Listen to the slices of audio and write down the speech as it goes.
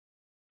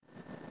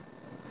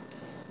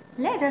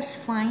Let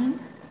us find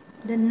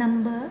the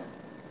number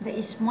that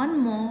is one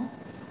more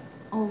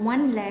or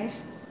one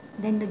less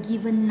than the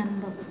given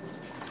number.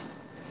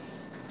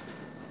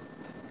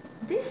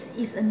 This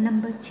is a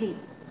number tape.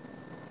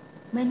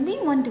 When we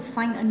want to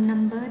find a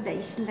number that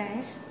is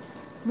less,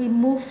 we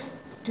move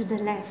to the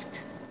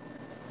left.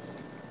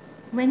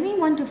 When we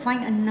want to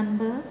find a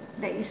number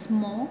that is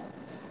more,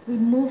 we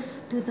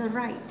move to the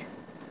right.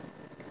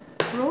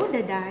 Roll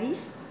the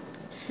dice,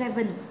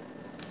 7.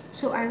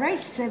 So I write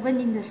 7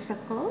 in the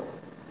circle.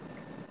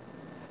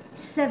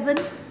 7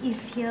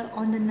 is here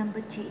on the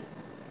number tape.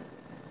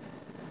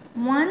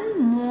 1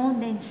 more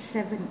than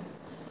 7.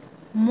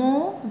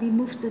 More, we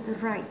move to the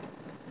right.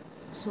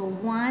 So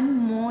 1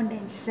 more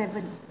than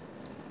 7.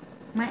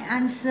 My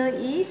answer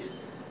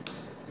is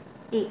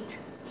 8.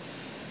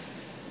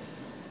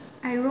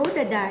 I roll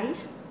the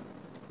dice,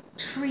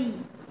 3.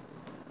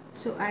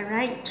 So I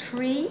write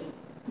 3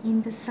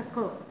 in the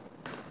circle.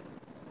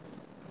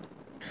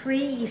 3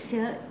 is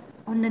here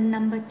on the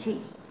number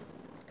tape.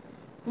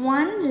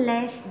 1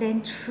 less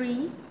than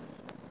 3.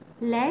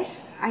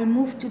 Less, I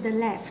move to the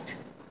left.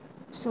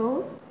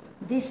 So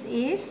this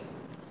is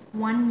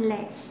 1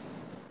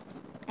 less.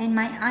 And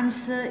my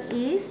answer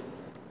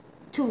is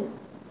 2.